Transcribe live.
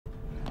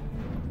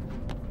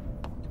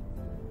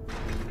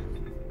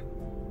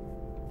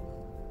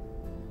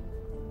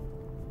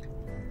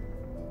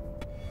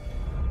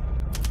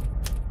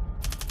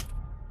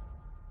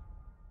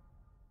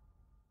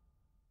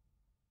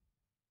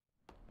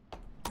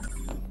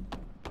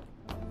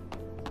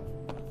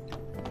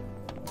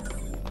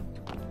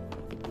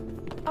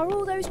Are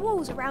all those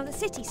walls around the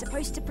city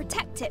supposed to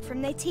protect it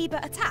from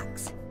naytiba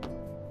attacks?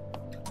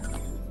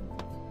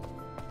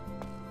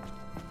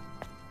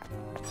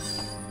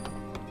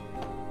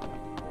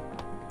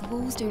 The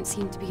walls don't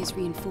seem to be as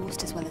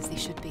reinforced as well as they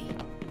should be.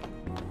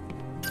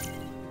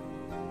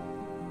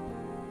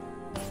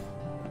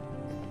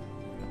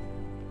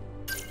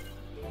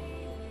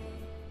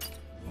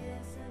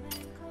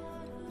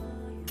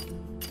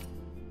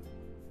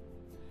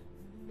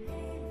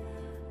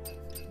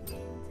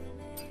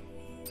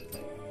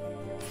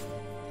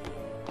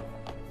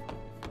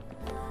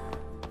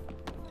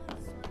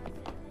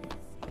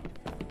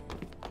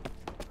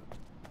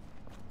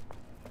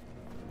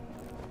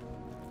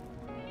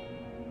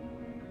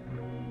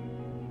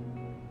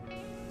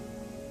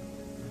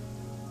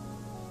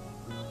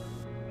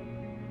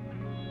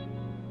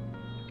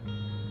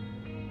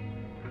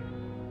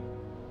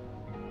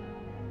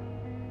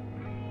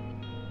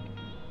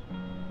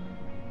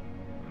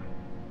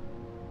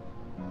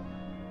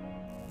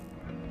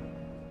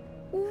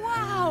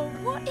 Wow,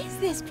 what is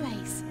this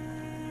place?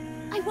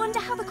 I wonder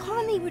how the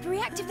colony would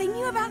react if they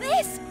knew about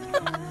this!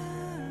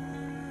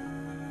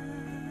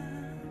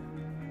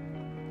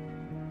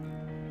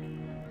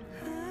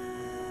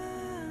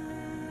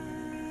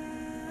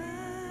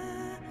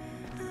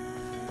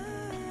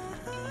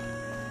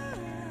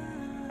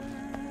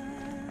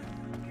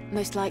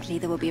 Most likely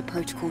there will be a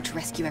protocol to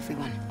rescue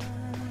everyone.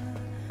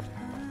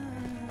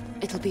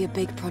 It'll be a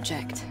big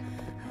project.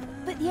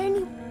 But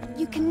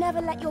you can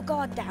never let your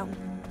guard down.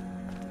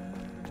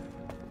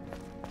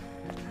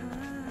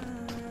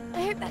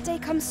 I hope that day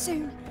comes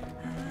soon.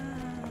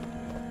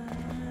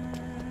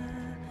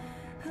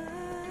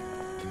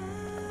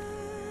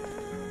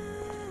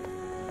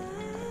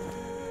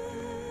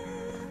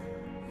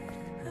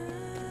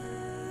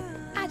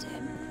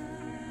 Adam,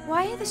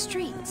 why are the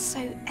streets so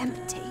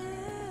empty?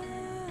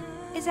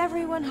 Is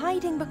everyone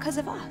hiding because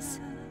of us?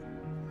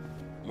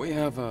 We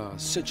have a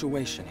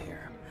situation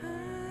here.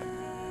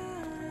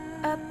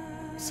 A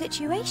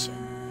situation?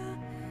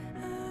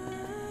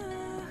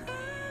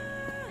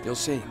 You'll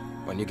see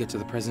when you get to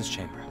the presence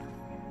chamber.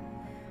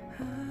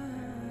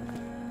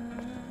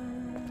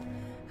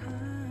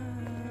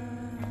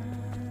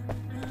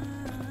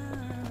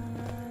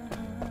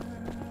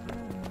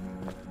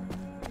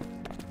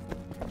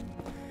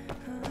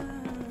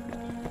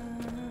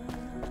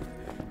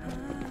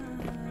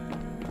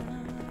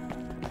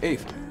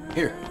 Eve,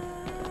 here.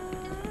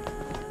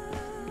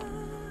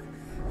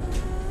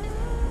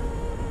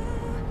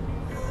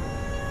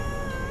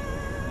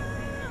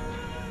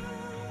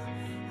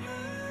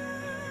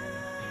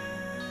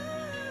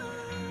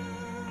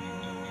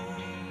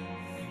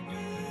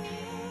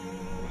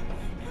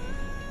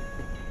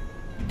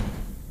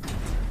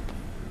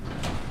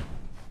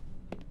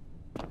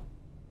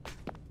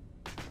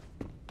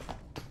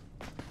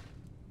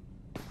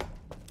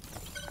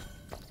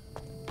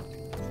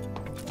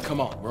 Come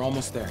on, we're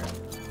almost there.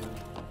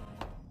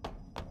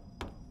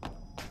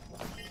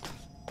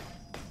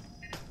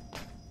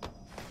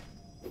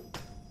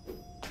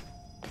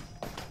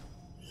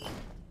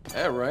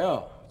 Hey,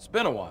 Rael. It's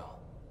been a while.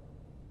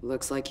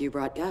 Looks like you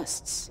brought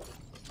guests.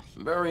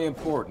 Very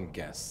important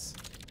guests.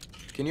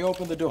 Can you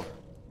open the door?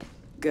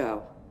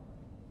 Go.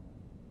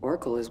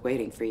 ORCAL is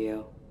waiting for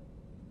you.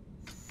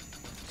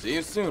 See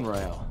you soon,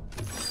 Rael.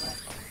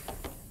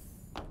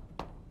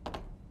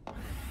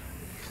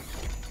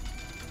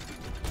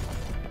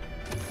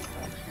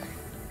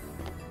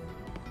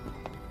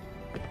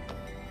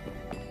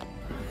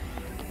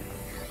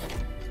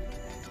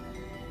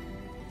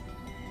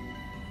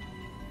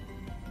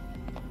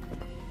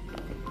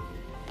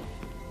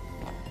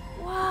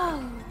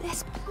 Whoa,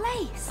 this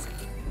place!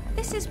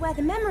 This is where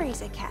the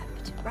memories are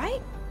kept,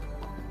 right?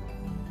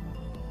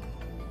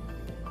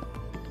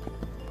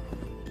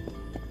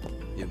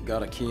 You've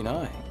got a keen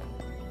eye.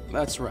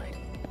 That's right.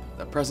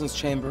 The presence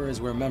chamber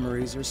is where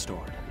memories are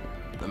stored.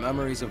 The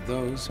memories of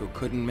those who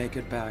couldn't make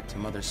it back to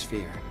Mother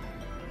Sphere.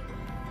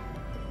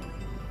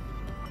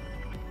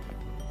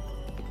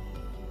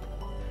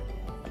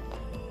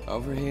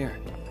 Over here.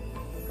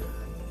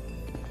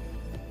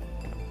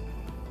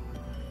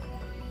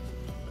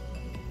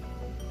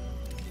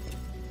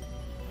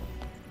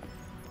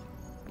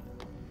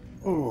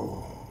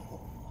 Oh.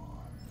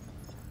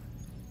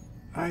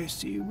 I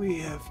see we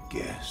have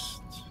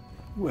guests.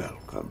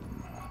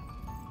 Welcome.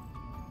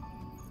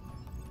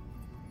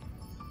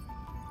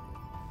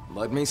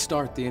 Let me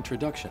start the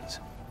introductions.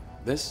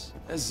 This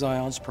is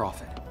Xion's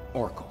prophet,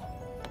 ORCAL.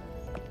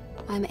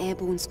 I'm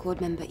airborne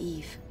squad member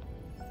Eve.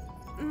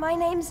 My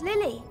name's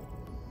Lily.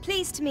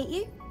 Pleased to meet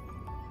you.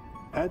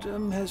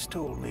 Adam has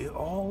told me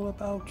all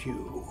about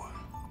you.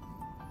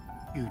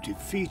 You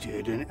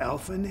defeated an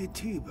Alpha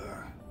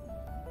naytiba.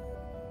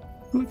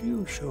 Could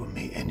you show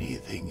me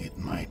anything it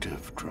might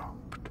have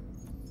dropped?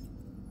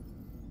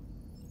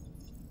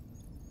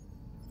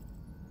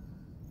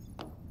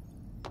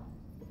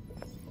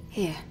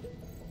 Here.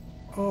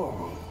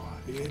 Oh,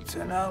 it's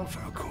an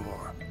Alpha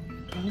core.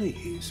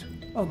 Please,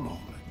 a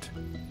moment.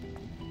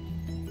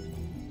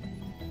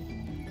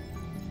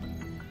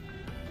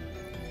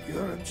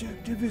 Your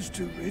objective is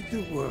to rid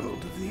the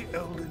world of the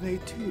elder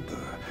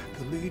naytiba,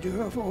 the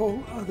leader of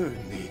all other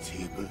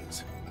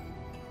naytibas.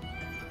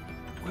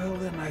 Well,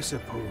 then I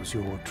suppose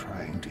you're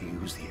trying to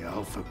use the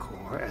Alpha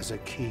Core as a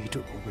key to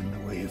open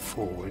the way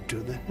forward to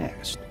the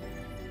nest.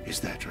 Is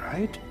that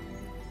right?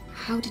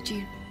 How did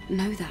you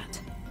know that?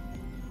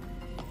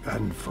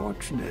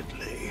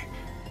 Unfortunately,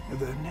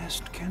 the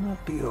nest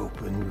cannot be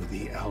opened with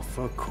the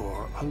Alpha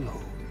Core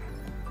alone.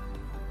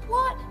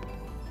 What?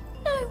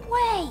 No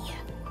way!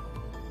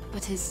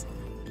 But is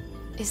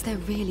there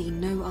really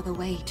no other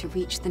way to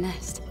reach the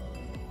nest?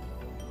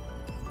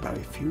 By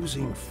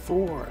fusing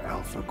 4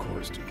 Alpha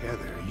Cores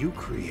together, you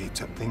create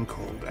something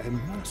called a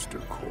Master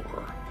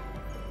Core.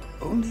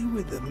 Only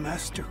with the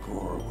Master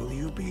Core will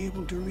you be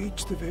able to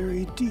reach the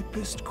very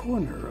deepest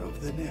corner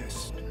of the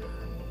nest.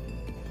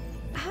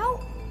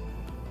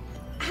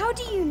 How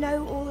do you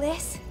know all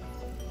this?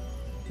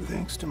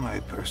 Thanks to my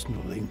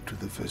personal link to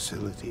the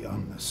facility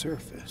on the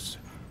surface,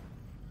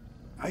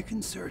 I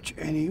can search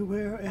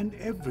anywhere and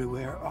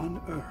everywhere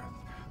on Earth.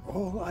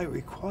 All I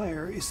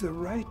require is the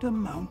right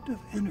amount of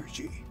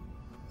energy.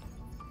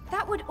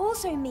 That would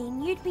also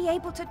mean you'd be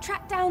able to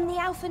track down the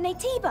Alpha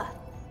naytiba.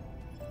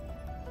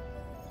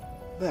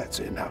 That's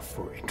enough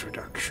for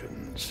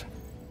introductions.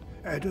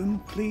 Adam,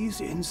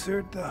 please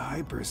insert the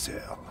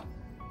hypercell.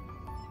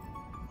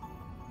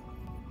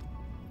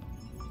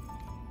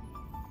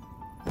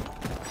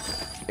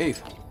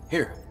 Eve,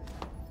 here.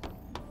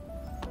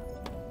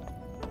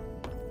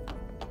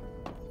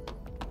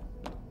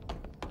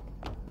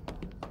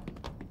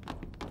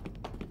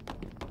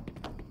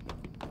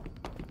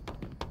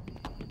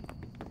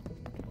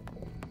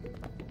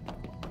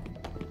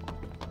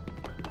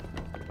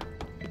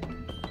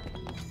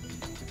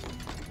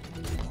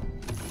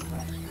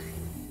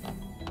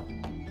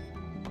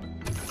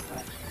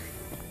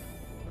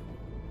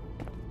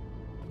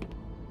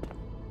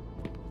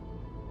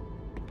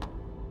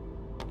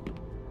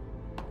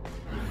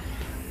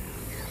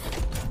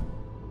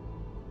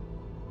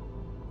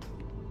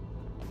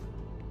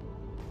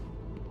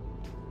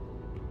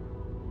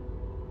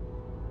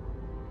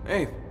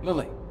 Hey,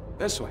 Lily,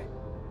 this way.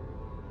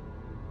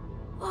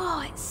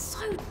 Oh, it's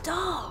so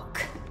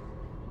dark.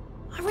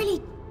 I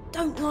really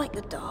don't like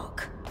the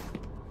dark.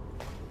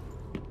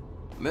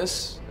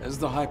 This is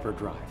the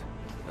hyperdrive,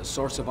 the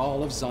source of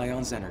all of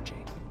Xion's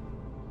energy.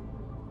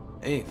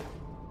 Eve,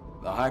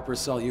 the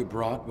hypercell you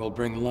brought will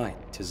bring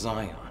light to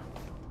Xion.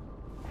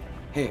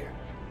 Here,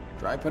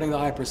 try putting the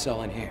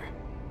hypercell in here.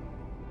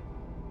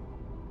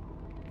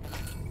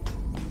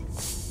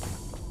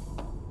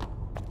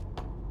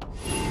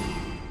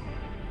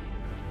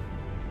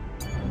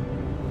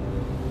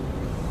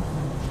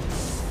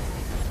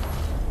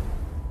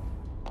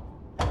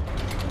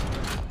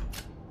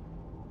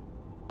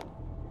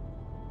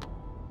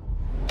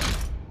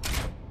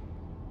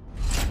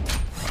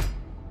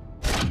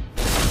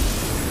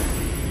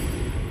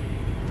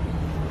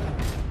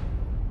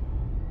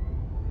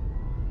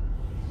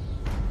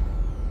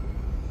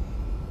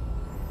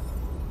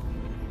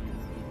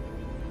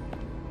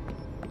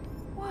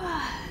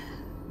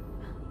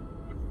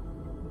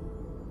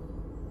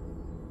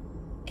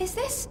 Is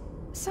this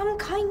some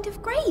kind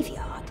of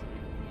graveyard?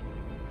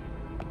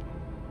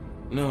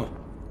 No.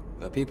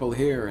 The people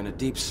here are in a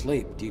deep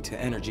sleep due to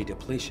energy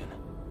depletion.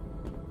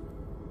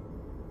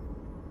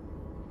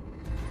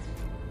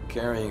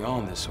 Carrying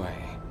on this way,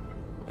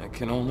 it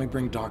can only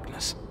bring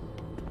darkness.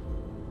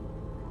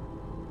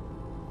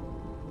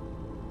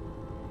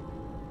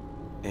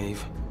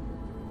 Eve,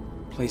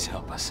 please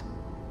help us.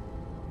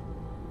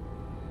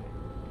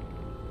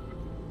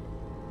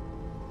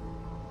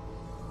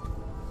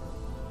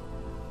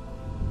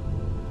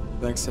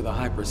 Thanks to the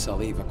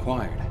hypercell Eve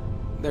acquired,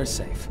 they're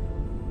safe.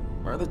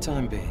 For the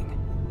time being.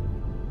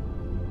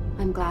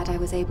 I'm glad I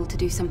was able to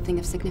do something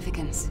of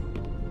significance.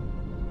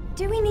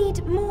 Do we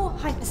need more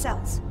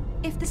hypercells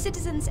if the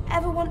citizens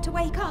ever want to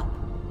wake up?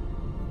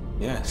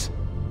 Yes.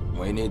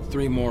 We need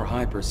 3 more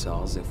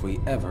hypercells if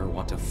we ever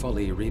want to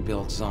fully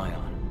rebuild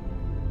Xion.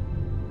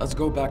 Let's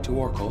go back to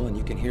ORCAL and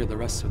you can hear the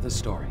rest of the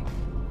story.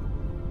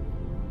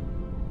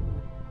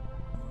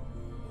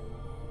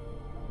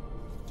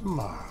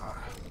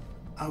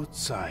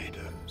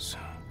 Outsiders,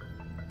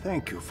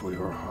 thank you for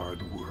your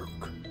hard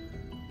work.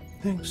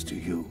 Thanks to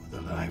you,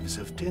 the lives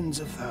of tens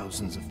of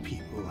thousands of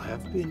people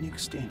have been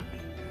extended.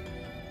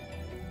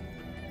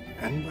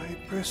 And my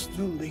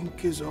personal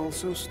link is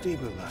also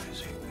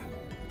stabilizing.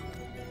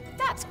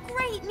 That's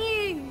great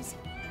news!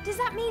 Does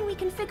that mean we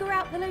can figure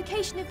out the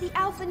location of the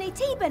Alpha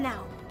naytiba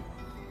now?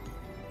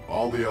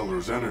 All the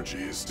Elder's energy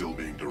is still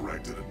being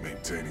directed at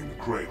maintaining the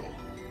cradle.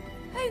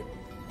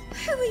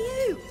 Who are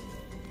you?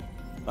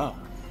 Ah,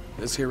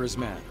 this here is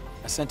Man,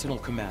 a Sentinel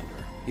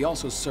commander. He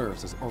also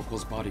serves as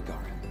ORCAL's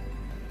bodyguard.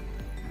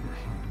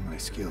 My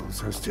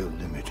skills are still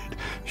limited,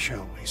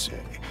 shall we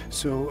say,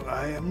 so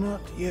I am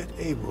not yet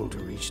able to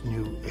reach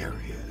new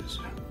areas.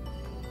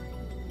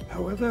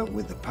 However,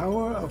 with the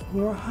power of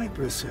more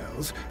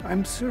hypercells,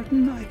 I'm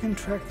certain I can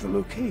track the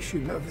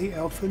location of the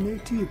Alpha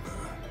naytiba.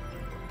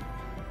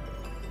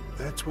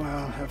 That's why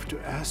I'll have to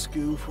ask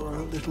you for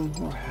a little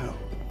more help.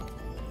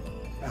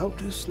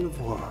 Altus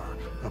Lavoir,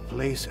 a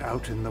place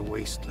out in the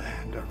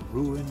wasteland, a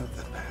ruin of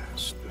the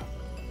past.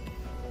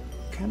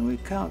 Can we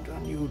count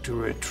on you to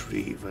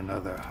retrieve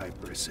another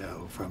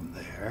hypercell from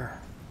there?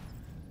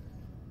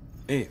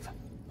 Eve,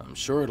 I'm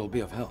sure it'll be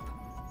of help.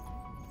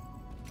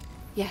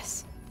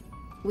 Yes.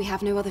 We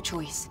have no other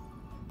choice.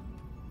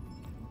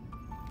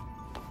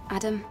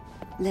 Adam,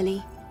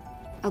 Lily,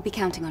 I'll be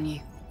counting on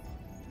you.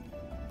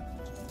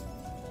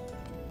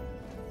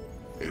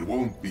 It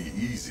won't be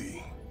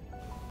easy.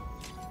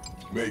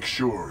 Make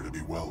sure to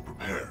be well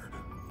prepared.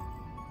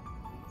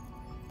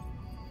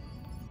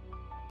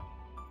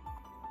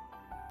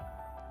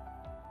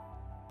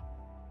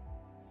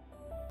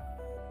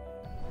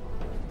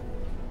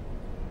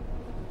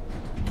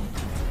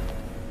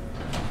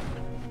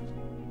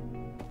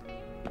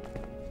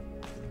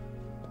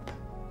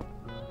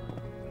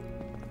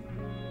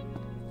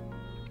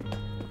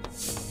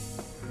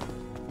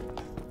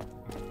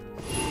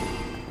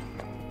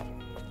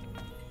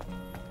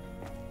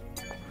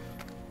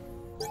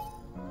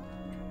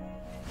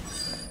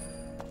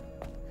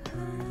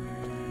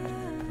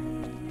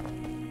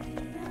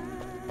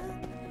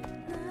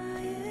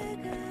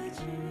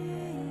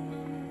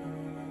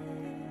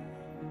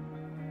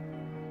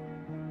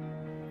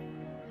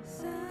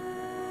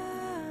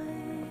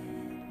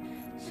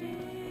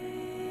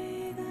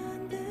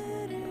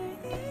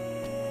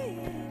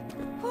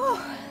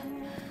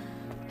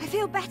 I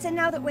feel better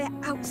now that we're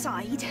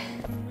outside.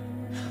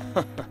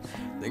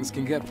 Things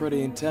can get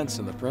pretty intense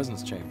in the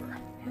presence chamber.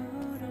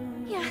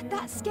 Yeah,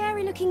 that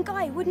scary-looking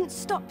guy wouldn't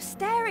stop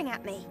staring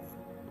at me.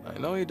 I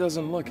know he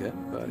doesn't look it,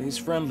 but he's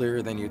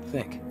friendlier than you'd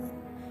think.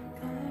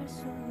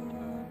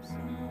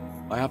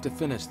 I have to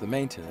finish the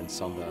maintenance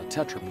on the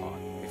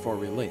tetrapod before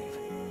we leave.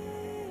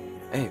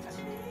 Ave,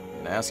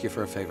 can I ask you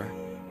for a favor?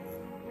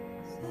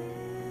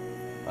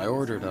 I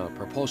ordered a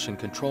propulsion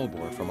control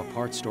board from a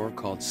parts store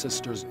called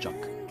Sister's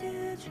Junk.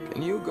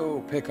 Can you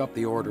go pick up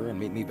the order and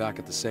meet me back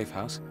at the safe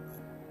house?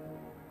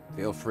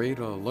 Feel free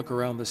to look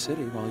around the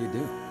city while you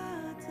do.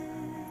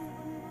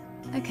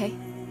 Okay.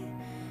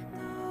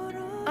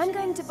 I'm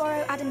going to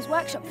borrow Adam's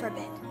workshop for a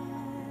bit.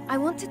 I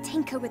want to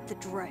tinker with the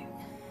drone.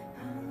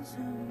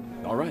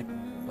 All right,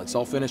 let's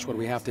all finish what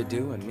we have to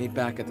do and meet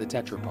back at the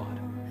tetrapod.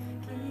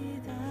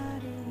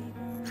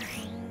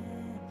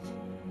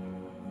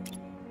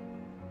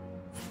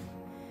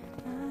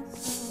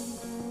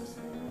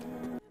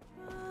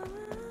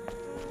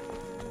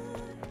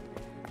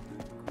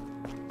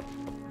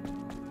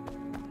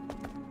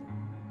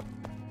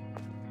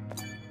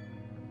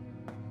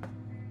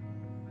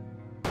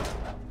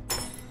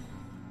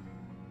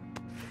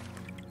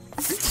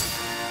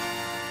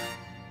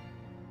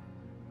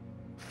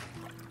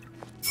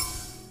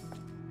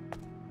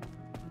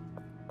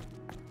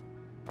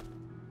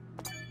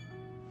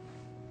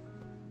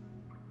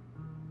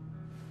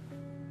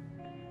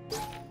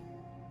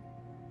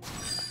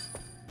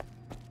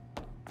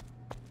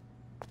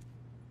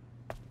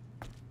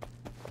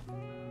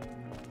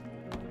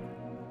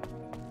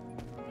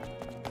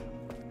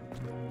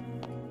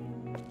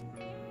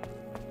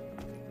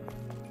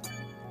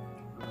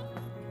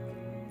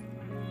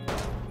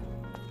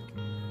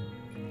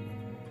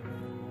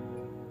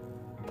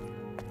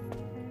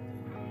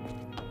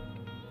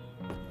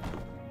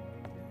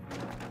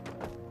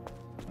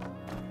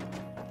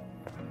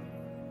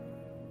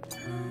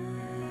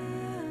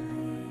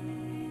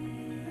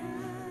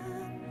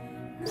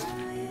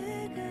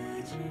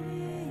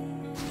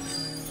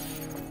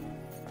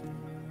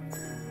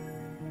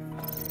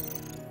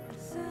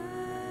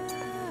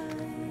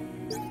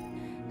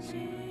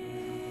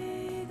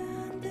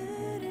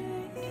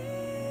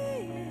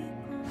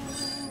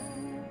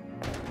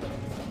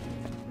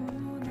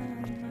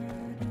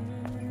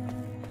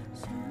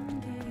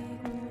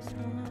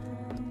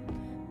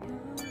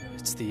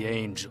 It's the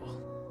angel.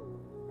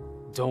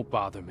 Don't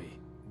bother me.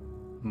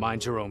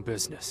 Mind your own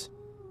business.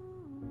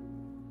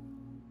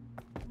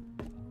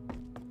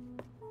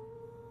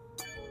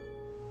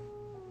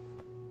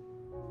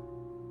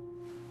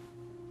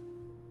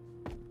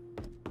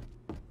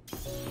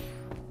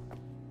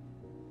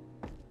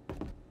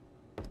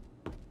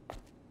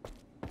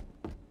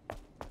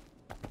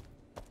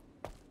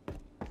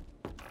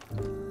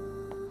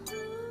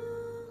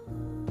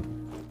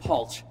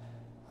 Halt.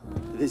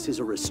 This is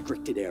a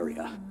restricted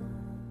area.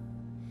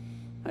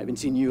 I haven't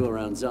seen you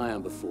around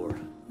Xion before.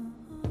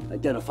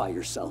 Identify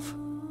yourself.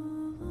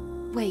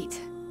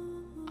 Wait.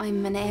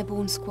 I'm an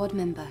airborne squad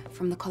member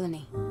from the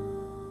colony.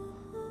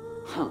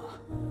 Huh.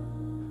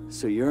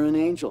 So you're an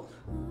angel.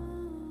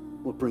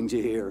 What brings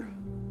you here?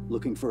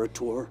 Looking for a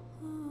tour?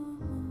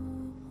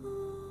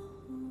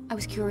 I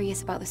was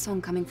curious about the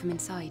song coming from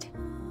inside.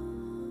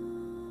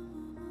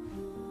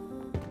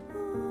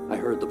 I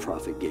heard the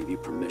Prophet gave you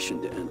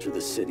permission to enter the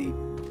city,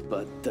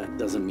 but that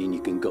doesn't mean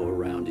you can go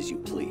around as you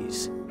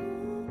please.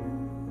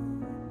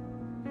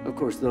 Of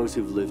course, those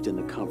who've lived in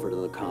the comfort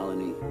of the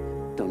colony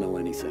don't know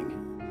anything.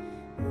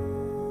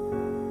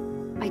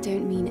 I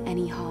don't mean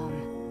any harm.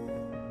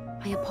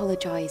 I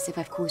apologize if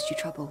I've caused you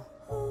trouble.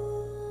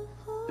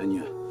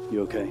 Enya,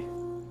 you okay?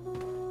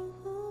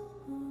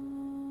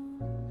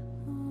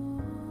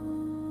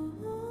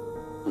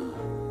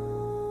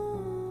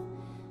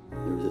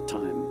 There was a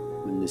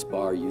time when this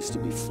bar used to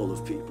be full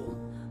of people.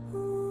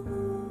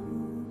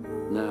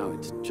 Now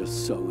it's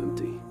just so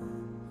empty.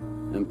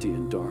 Empty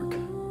and dark.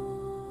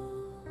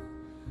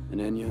 And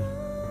Enya,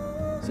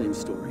 same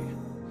story.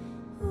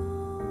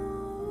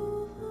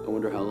 I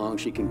wonder how long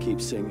she can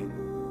keep singing,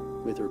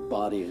 with her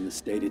body in the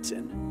state it's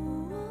in.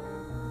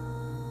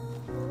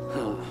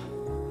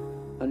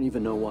 I don't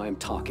even know why I'm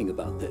talking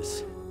about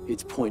this.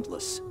 It's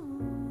pointless.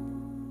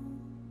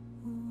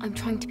 I'm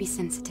trying to be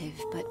sensitive,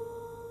 but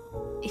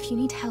if you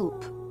need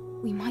help,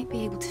 we might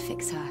be able to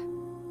fix her.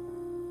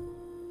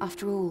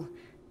 After all,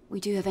 we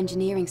do have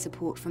engineering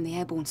support from the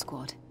airborne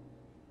squad.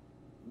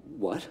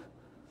 What?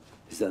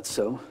 Is that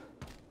so?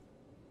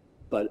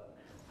 But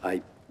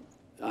I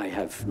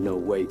have no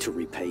way to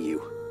repay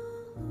you.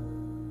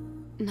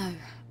 No,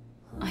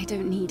 I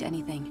don't need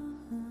anything.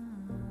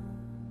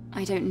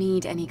 I don't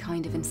need any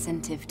kind of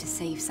incentive to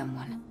save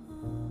someone.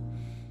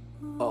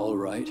 All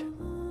right.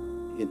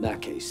 In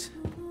that case,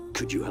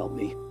 could you help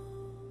me?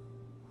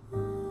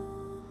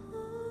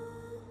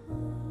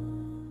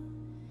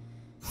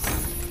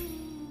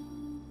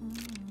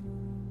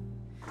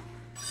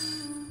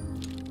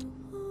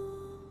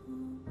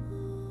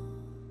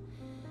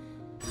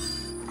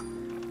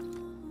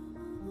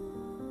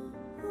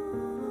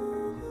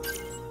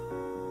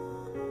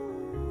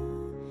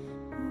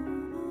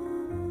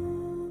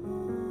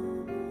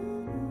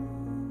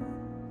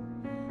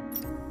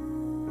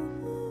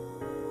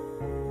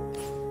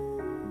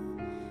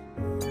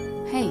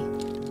 Hey.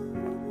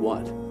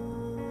 What?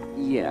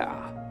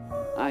 Yeah.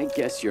 I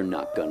guess you're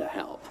not gonna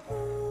help.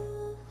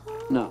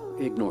 No,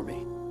 ignore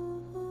me.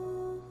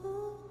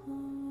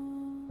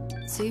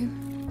 Sue,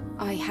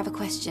 I have a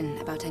question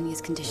about Enya's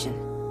condition.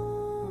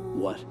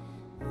 What?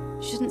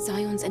 Shouldn't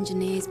Xion's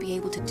engineers be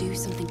able to do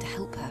something to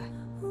help her?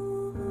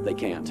 They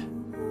can't.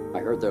 I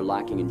heard they're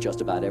lacking in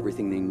just about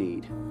everything they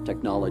need.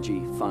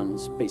 Technology,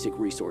 funds, basic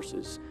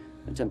resources.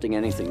 Attempting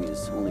anything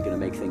is only gonna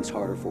make things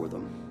harder for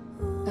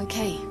them.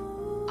 Okay,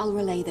 I'll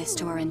relay this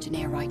to our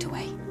engineer right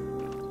away.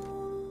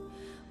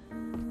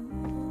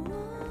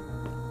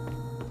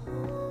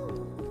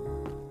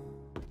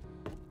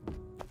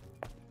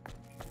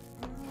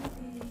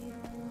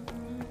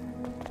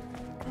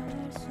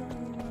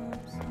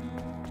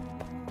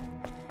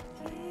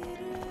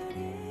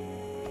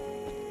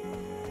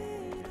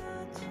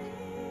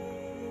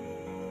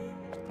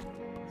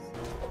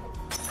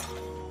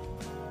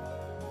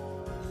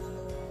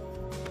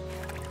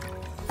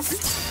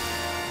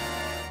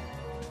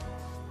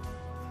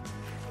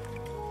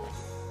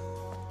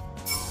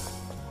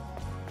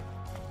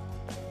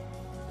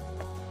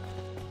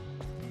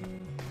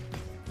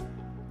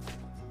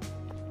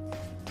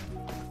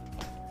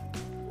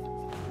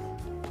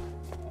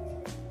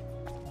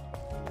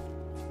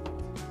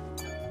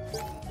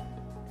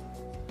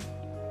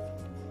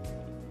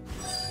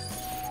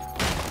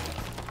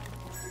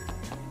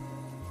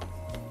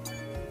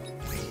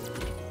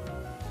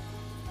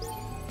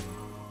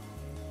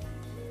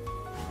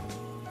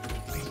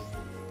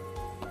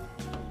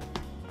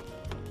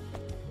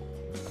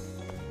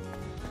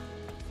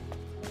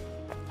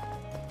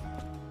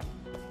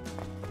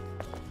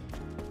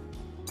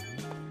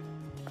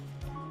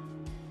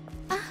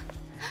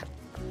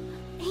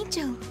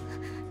 Angel!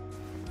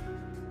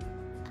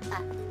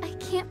 I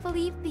can't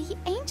believe the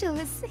angel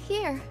is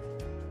here.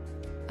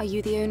 Are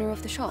you the owner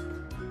of the shop?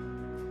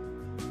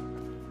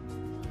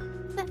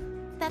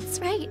 That's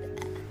right.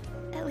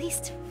 At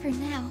least for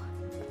now.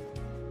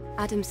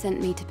 Adam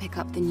sent me to pick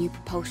up the new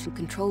propulsion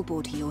control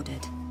board he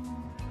ordered.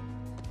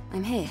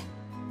 I'm here.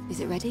 Is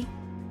it ready?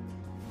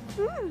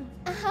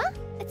 Uh-huh.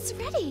 It's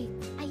ready.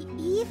 I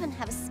even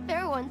have a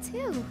spare one,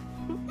 too.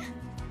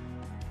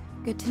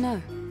 Good to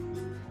know.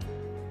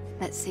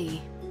 Let's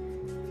see.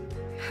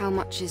 How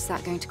much is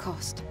that going to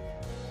cost?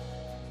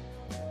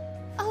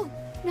 Oh,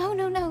 no.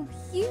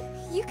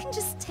 You can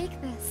just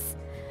take this.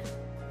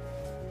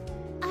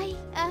 I,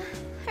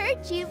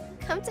 heard you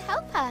come to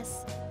help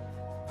us.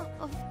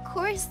 Of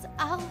course,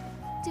 I'll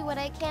do what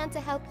I can to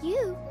help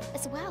you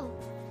as well.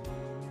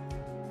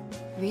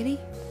 Really?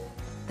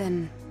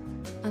 Then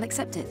I'll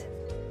accept it.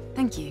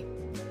 Thank you.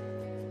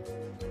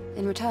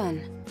 In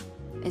return,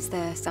 is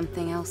there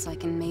something else I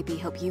can maybe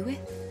help you with?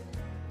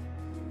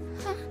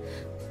 Huh?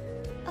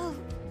 Oh,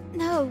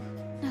 no.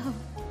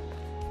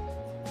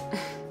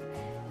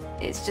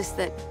 It's just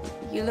that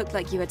you looked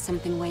like you had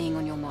something weighing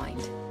on your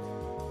mind.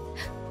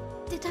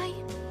 Did I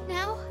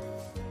now?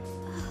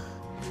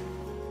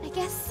 I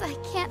guess I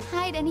can't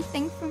hide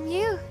anything from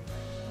you,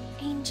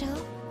 Angel.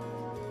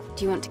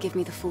 Do you want to give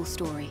me the full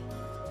story?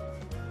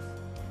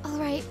 All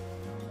right.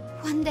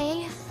 One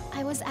day,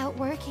 I was out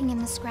working in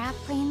the scrap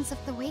plains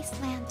of the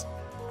wasteland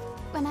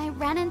when I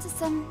ran into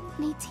some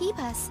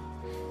naytibas.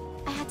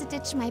 I had to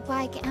ditch my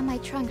bike and my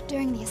trunk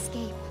during the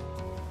escape.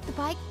 The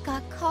bike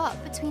got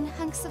caught between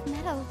hunks of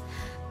metal.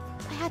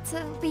 I had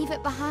to leave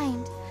it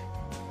behind.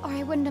 or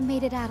I wouldn't have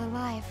made it out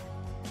alive.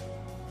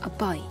 A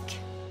bike?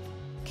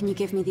 Can you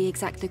give me the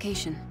exact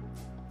location?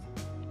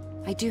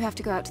 I do have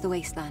to go out to the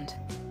wasteland.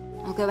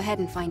 I'll go ahead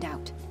and find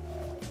out.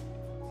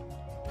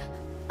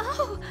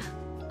 Oh,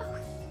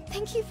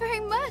 thank you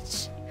very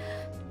much.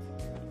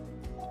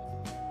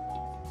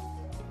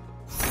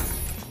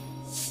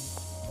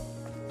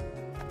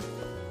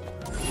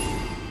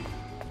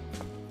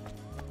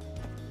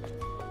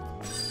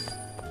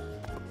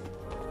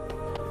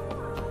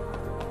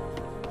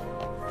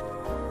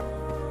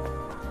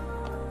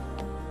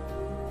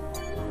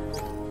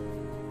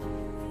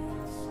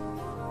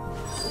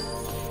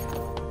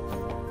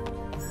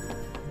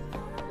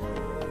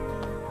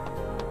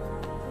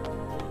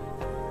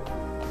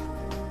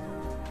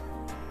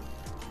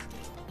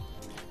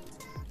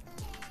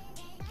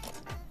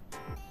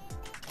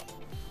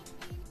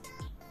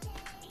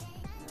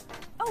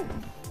 Oh,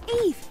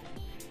 Eve!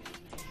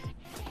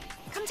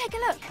 Come take a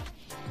look.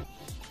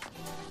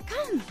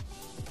 Come!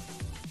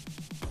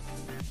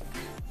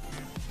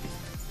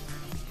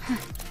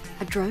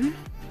 A drone?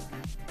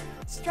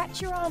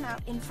 Stretch your arm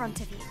out in front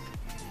of you.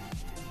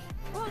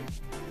 Go on.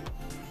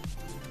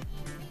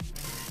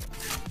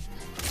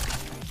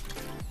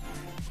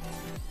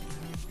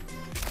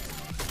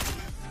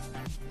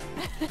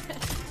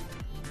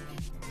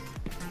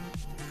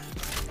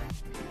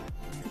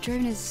 The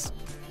drone is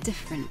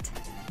different.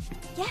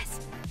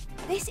 Yes,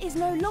 this is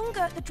no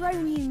longer the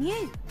drone you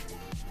knew.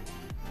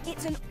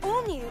 It's an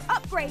all-new,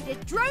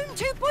 upgraded Drone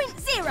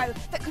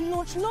 2.0 that can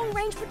launch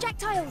long-range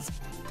projectiles.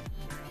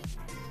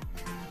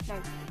 No,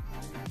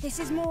 this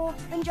is more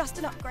than just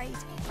an upgrade.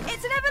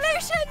 It's an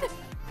evolution!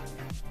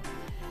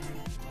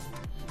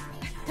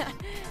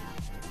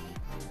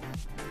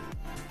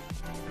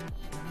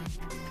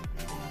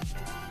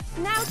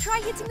 Now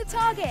try hitting the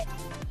target.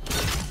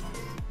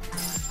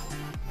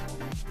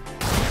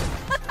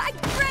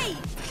 Great!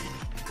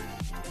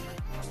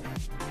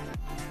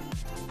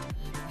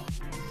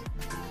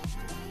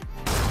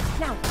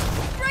 Now,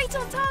 right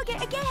on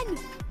target again!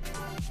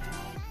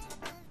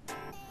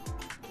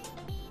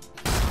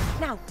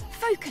 Now,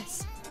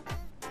 focus.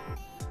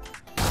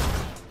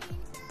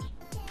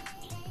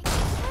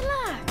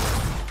 Relax.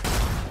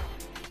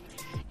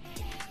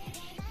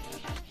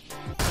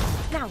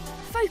 Now,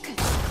 focus.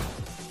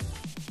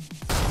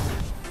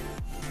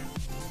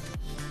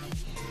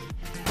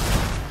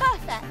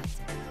 Perfect.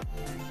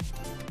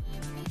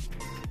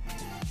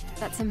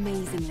 That's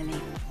amazing,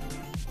 Lily.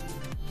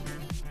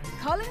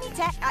 Colony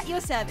Tech at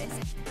your service.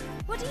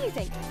 What do you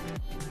think?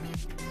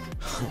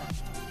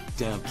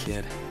 Damn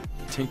kid.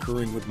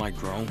 Tinkering with my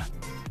drone.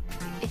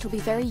 It'll be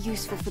very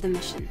useful for the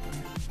mission.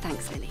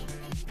 Thanks, Lily.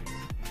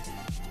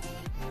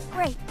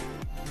 Great.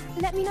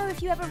 Let me know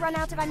if you ever run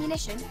out of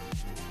ammunition.